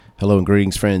Hello and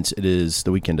greetings, friends. It is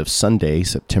the weekend of Sunday,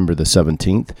 September the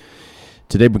 17th.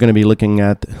 Today we're going to be looking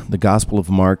at the Gospel of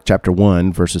Mark, chapter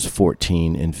 1, verses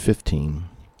 14 and 15.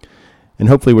 And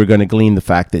hopefully we're going to glean the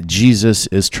fact that Jesus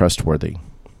is trustworthy.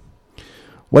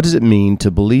 What does it mean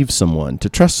to believe someone, to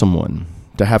trust someone,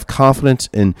 to have confidence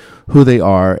in who they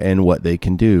are and what they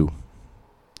can do?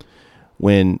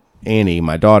 When Annie,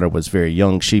 my daughter, was very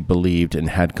young, she believed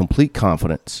and had complete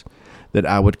confidence that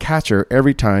I would catch her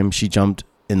every time she jumped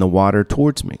in the water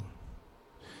towards me.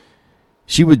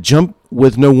 She would jump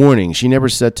with no warning. She never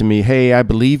said to me, "Hey, I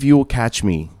believe you will catch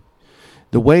me."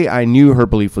 The way I knew her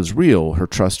belief was real, her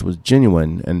trust was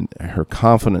genuine, and her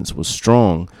confidence was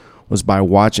strong was by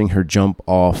watching her jump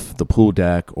off the pool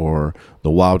deck or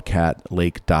the Wildcat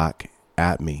Lake dock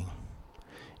at me.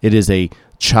 It is a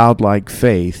childlike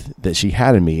faith that she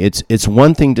had in me. It's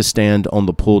one thing to stand on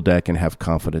the pool deck and have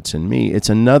confidence in me. It's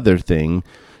another thing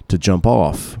to jump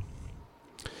off.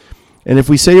 And if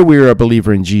we say we are a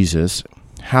believer in Jesus,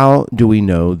 how do we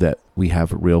know that we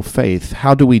have real faith?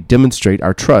 How do we demonstrate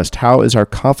our trust? How is our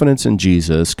confidence in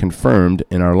Jesus confirmed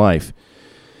in our life?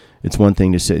 It's one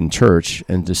thing to sit in church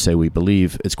and to say we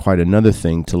believe. It's quite another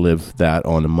thing to live that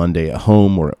on a Monday at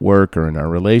home or at work or in our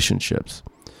relationships.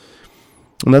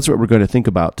 And that's what we're going to think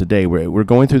about today. We're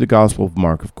going through the Gospel of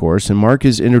Mark, of course, and Mark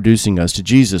is introducing us to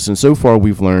Jesus. And so far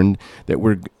we've learned that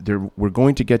we're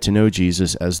going to get to know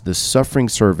Jesus as the suffering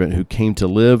servant who came to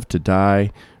live, to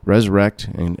die, resurrect,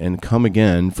 and come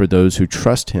again for those who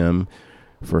trust him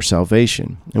for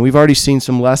salvation. And we've already seen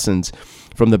some lessons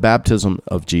from the baptism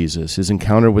of Jesus, his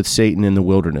encounter with Satan in the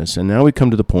wilderness. And now we come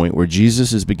to the point where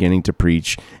Jesus is beginning to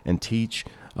preach and teach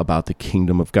about the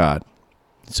kingdom of God.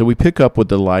 So we pick up with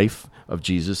the life of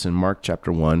Jesus in Mark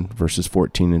chapter 1, verses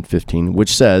 14 and 15,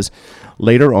 which says,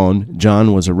 "Later on,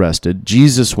 John was arrested.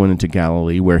 Jesus went into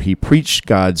Galilee, where he preached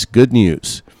God's good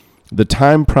news. The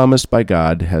time promised by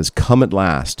God has come at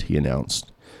last," he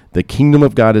announced. "The kingdom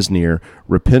of God is near.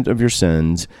 Repent of your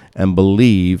sins and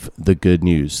believe the good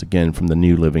news." Again, from the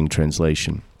New Living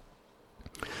Translation.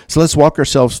 So let's walk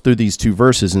ourselves through these two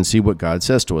verses and see what God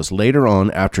says to us. Later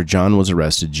on, after John was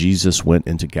arrested, Jesus went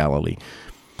into Galilee.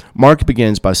 Mark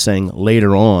begins by saying,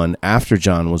 later on, after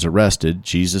John was arrested,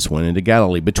 Jesus went into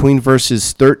Galilee. Between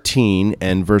verses 13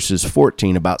 and verses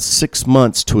 14, about 6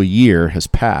 months to a year has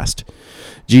passed.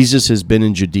 Jesus has been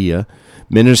in Judea,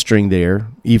 ministering there,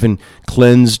 even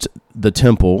cleansed the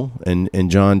temple, and in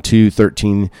John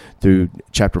 2:13 through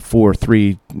chapter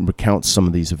 4:3 recounts some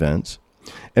of these events.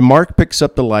 And Mark picks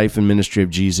up the life and ministry of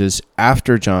Jesus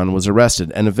after John was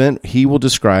arrested, an event he will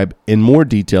describe in more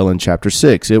detail in chapter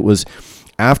 6. It was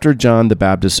after John the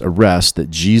Baptist's arrest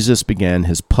that Jesus began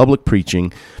his public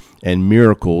preaching and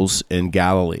miracles in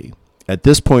Galilee. At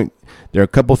this point, there are a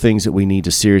couple things that we need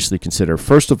to seriously consider.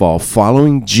 First of all,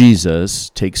 following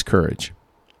Jesus takes courage.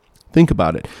 Think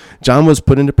about it. John was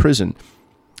put into prison.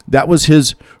 That was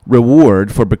his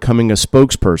reward for becoming a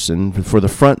spokesperson for the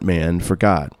front man for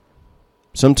God.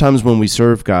 Sometimes when we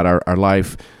serve God, our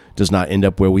life does not end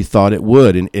up where we thought it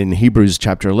would. In Hebrews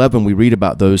chapter 11, we read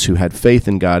about those who had faith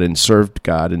in God and served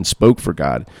God and spoke for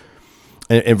God.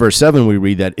 In verse 7, we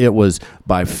read that it was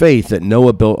by faith that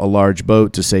Noah built a large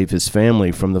boat to save his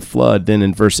family from the flood. Then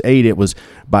in verse 8, it was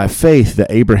by faith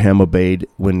that Abraham obeyed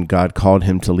when God called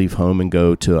him to leave home and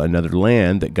go to another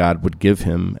land that God would give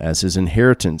him as his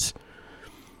inheritance.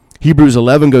 Hebrews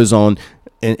 11 goes on,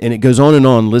 and it goes on and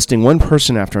on, listing one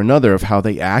person after another of how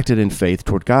they acted in faith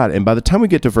toward God. And by the time we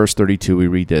get to verse 32, we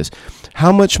read this: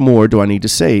 "How much more do I need to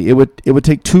say? It would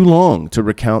take too long to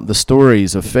recount the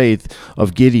stories of faith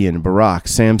of Gideon, Barak,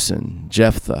 Samson,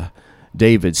 Jephthah,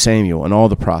 David, Samuel, and all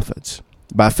the prophets.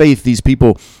 By faith, these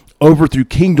people overthrew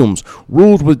kingdoms,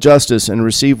 ruled with justice, and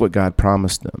received what God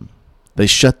promised them. They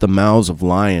shut the mouths of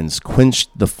lions,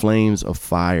 quenched the flames of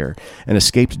fire, and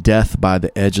escaped death by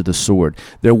the edge of the sword.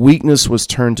 Their weakness was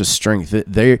turned to strength.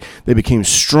 They became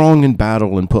strong in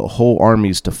battle and put whole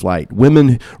armies to flight.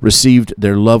 Women received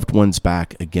their loved ones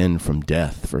back again from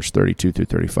death," verse 32 through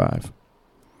 35.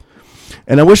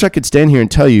 And I wish I could stand here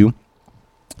and tell you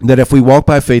that if we walk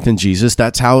by faith in Jesus,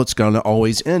 that's how it's going to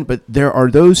always end. But there are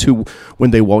those who,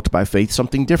 when they walked by faith,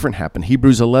 something different happened.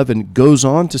 Hebrews 11 goes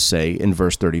on to say in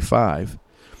verse 35,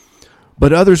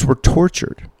 "But others were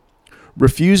tortured,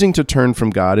 refusing to turn from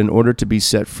God in order to be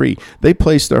set free. They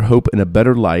placed their hope in a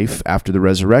better life after the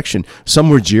resurrection.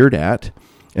 Some were jeered at,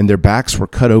 and their backs were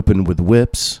cut open with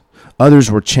whips.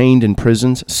 Others were chained in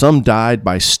prisons. Some died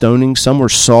by stoning. Some were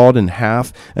sawed in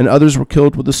half, and others were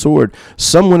killed with the sword.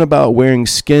 Some went about wearing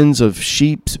skins of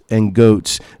sheep and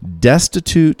goats,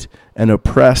 destitute and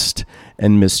oppressed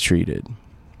and mistreated."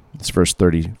 It's verse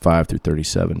 35 through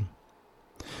 37.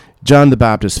 John the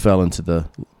Baptist fell into the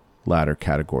latter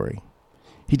category.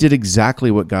 He did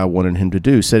exactly what God wanted him to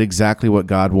do, said exactly what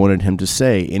God wanted him to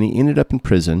say, and he ended up in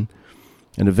prison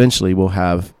and eventually will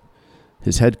have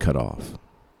his head cut off.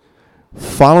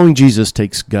 Following Jesus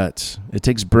takes guts. It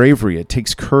takes bravery. It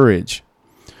takes courage.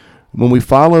 When we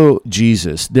follow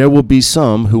Jesus, there will be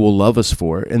some who will love us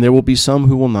for it, and there will be some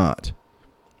who will not.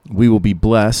 We will be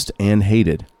blessed and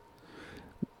hated.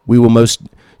 We will most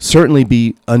certainly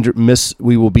be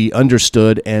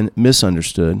understood and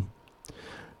misunderstood.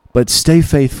 But stay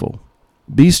faithful.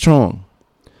 Be strong.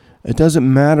 It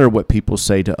doesn't matter what people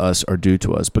say to us or do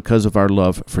to us because of our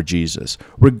love for Jesus,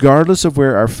 regardless of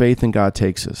where our faith in God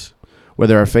takes us.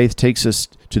 Whether our faith takes us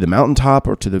to the mountaintop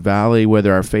or to the valley,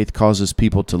 whether our faith causes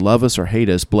people to love us or hate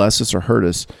us, bless us or hurt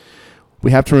us,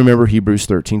 we have to remember Hebrews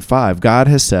 13:5. God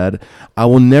has said, I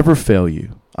will never fail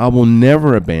you. I will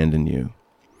never abandon you.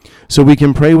 So we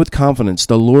can pray with confidence,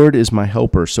 the Lord is my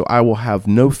helper, so I will have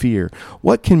no fear.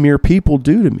 What can mere people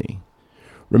do to me?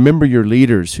 Remember your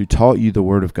leaders who taught you the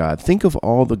word of God. Think of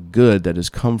all the good that has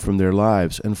come from their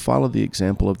lives and follow the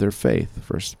example of their faith,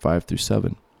 verse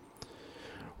 5-7.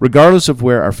 Regardless of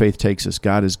where our faith takes us,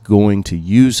 God is going to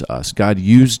use us. God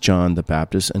used John the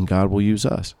Baptist, and God will use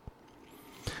us.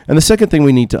 And the second thing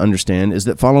we need to understand is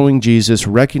that following Jesus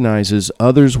recognizes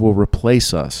others will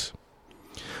replace us.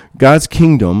 God's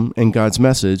kingdom and God's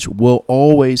message will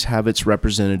always have its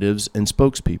representatives and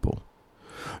spokespeople.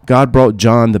 God brought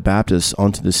John the Baptist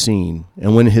onto the scene,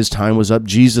 and when his time was up,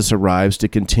 Jesus arrives to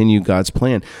continue God's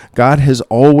plan. God has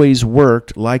always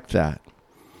worked like that.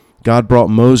 God brought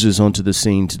Moses onto the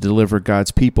scene to deliver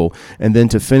God's people, and then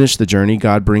to finish the journey,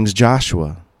 God brings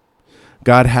Joshua.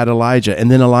 God had Elijah, and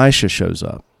then Elisha shows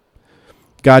up.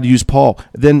 God used Paul,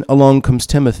 then along comes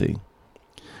Timothy.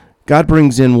 God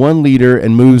brings in one leader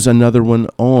and moves another one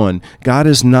on. God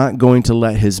is not going to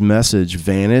let his message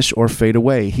vanish or fade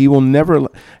away. He will never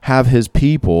have his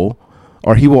people,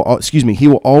 he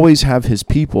will always have his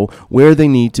people where they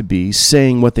need to be,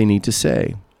 saying what they need to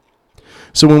say.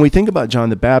 So when we think about John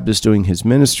the Baptist doing his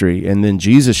ministry and then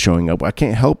Jesus showing up, I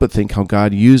can't help but think how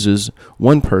God uses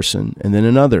one person and then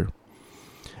another.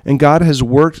 And God has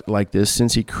worked like this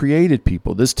since he created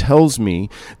people. This tells me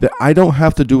that I don't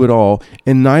have to do it all,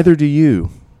 and neither do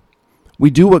you. We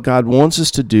do what God wants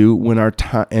us to do when our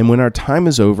time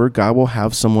is over, God will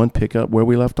have someone pick up where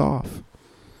we left off.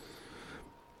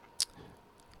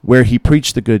 Where he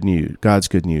preached the good news, God's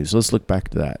good news. Let's look back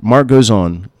to that. Mark goes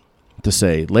on to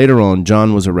say, later on,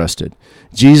 John was arrested.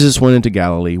 Jesus went into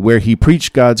Galilee, where he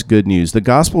preached God's good news. The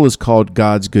gospel is called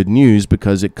God's good news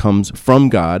because it comes from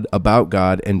God, about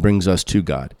God, and brings us to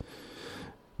God.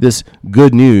 This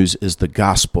good news is the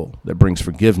gospel that brings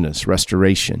forgiveness,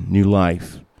 restoration, new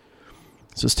life.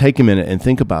 So let's take a minute and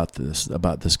think about this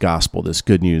gospel, this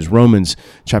good news. Romans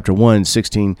chapter 1,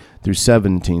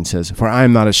 16-17 says, For I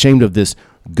am not ashamed of this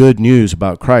good news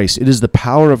about Christ. It is the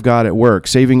power of God at work,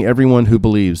 saving everyone who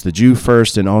believes, the Jew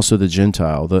first and also the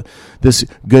Gentile. This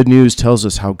good news tells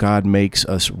us how God makes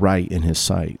us right in his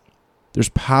sight. There's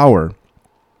power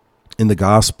in the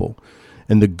gospel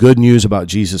and the good news about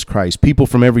Jesus Christ. People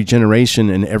from every generation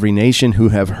and every nation who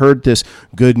have heard this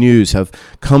good news have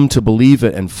come to believe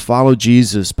it and follow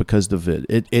Jesus because of it.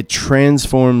 It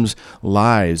transforms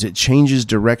lives. It changes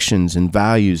directions and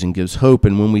values and gives hope.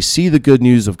 And when we see the good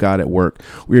news of God at work,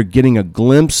 we are getting a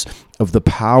glimpse of the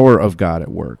power of God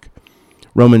at work.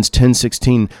 Romans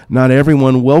 10:16, not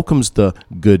everyone welcomes the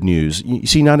good news. You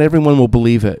see, not everyone will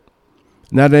believe it.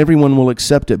 Not everyone will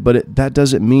accept it, but that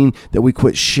doesn't mean that we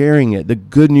quit sharing it. The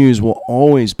good news will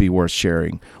always be worth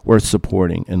sharing, worth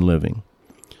supporting and living.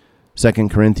 2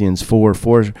 Corinthians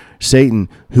 4:4, Satan,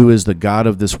 who is the god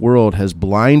of this world, has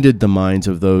blinded the minds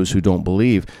of those who don't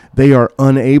believe. They are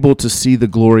unable to see the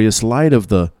glorious light of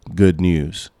the good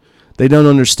news. They don't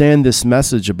understand this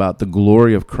message about the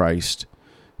glory of Christ,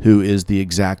 who is the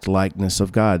exact likeness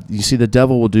of God. You see, the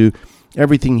devil will do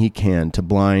everything he can to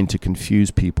blind, to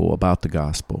confuse people about the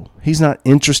gospel. He's not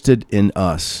interested in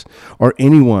us or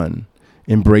anyone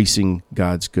embracing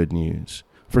God's good news.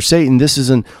 For Satan, this is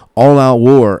an all-out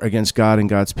war against God and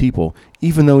God's people,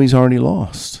 even though he's already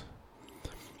lost.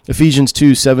 Ephesians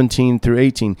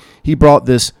 2:17-18, he brought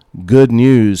this good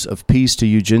news of peace to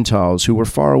you Gentiles who were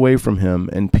far away from him,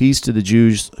 and peace to the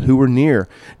Jews who were near.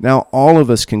 Now all of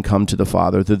us can come to the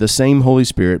Father through the same Holy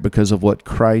Spirit because of what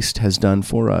Christ has done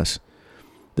for us.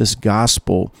 This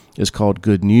gospel is called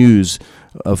good news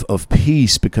of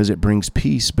peace because it brings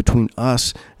peace between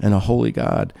us and a holy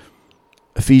God.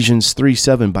 Ephesians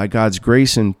 3:7, by God's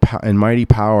grace and mighty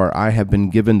power, I have been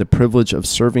given the privilege of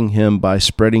serving him by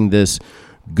spreading this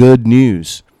good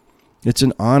news It's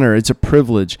an honor. It's a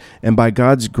privilege. And by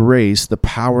God's grace, the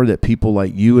power that people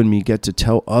like you and me get to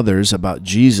tell others about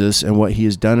Jesus and what he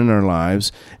has done in our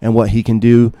lives and what he can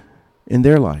do in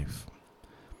their life.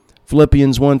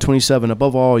 Philippians 1:27,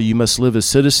 above all, you must live as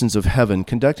citizens of heaven,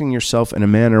 conducting yourself in a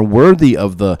manner worthy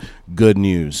of the good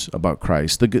news about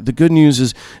Christ. The good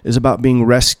news is about being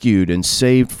rescued and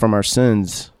saved from our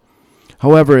sins.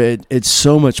 However, it's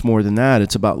so much more than that.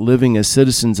 It's about living as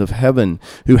citizens of heaven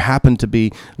who happen to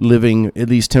be living, at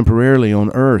least temporarily,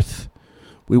 on earth.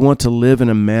 We want to live in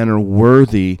a manner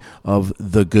worthy of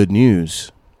the good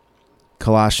news.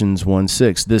 Colossians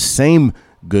 1:6, this same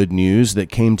good news that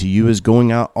came to you is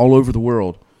going out all over the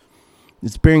world.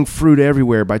 It's bearing fruit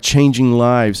everywhere by changing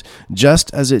lives,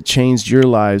 just as it changed your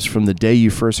lives from the day you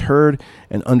first heard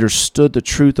and understood the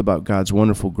truth about God's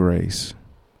wonderful grace.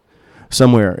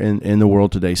 Somewhere in the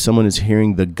world today, someone is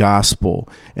hearing the gospel,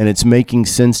 and it's making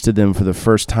sense to them for the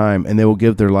first time, and they will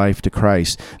give their life to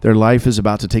Christ. Their life is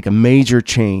about to take a major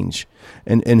change,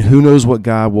 and who knows what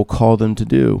God will call them to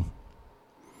do.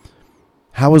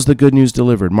 How was the good news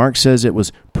delivered? Mark says it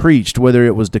was preached, whether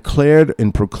it was declared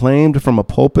and proclaimed from a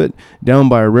pulpit, down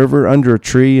by a river, under a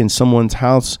tree, in someone's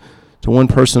house, to one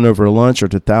person over lunch, or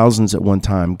to thousands at one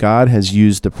time. God has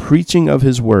used the preaching of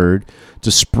his word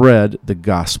to spread the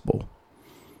gospel.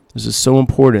 This is so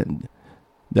important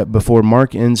that before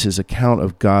Mark ends his account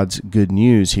of God's good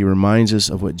news, he reminds us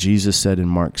of what Jesus said in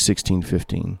Mark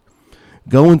 16:15.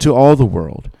 Go into all the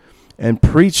world and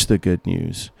preach the good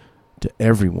news to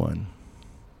everyone.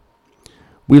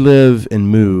 We live and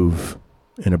move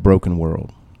in a broken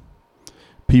world.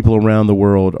 People around the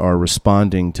world are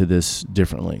responding to this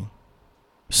differently.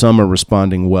 Some are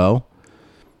responding well,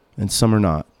 and some are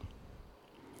not.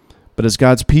 But as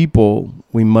God's people,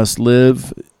 we must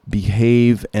live,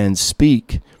 behave, and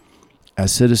speak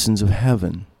as citizens of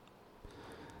heaven.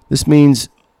 This means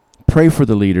pray for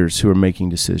the leaders who are making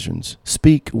decisions.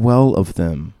 Speak well of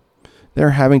them.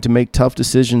 They're having to make tough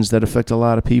decisions that affect a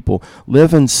lot of people.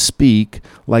 Live and speak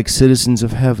like citizens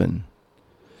of heaven.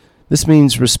 This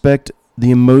means respect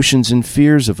the emotions and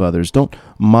fears of others. Don't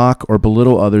mock or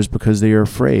belittle others because they are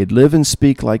afraid. Live and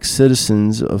speak like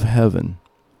citizens of heaven.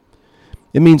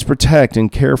 It means protect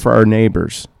and care for our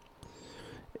neighbors.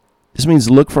 This means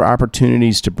look for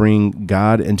opportunities to bring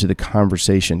God into the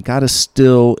conversation. God is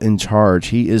still in charge.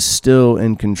 He is still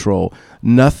in control.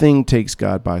 Nothing takes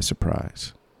God by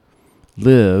surprise.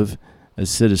 Live as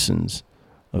citizens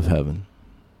of heaven.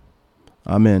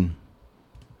 Amen,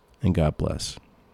 and God bless.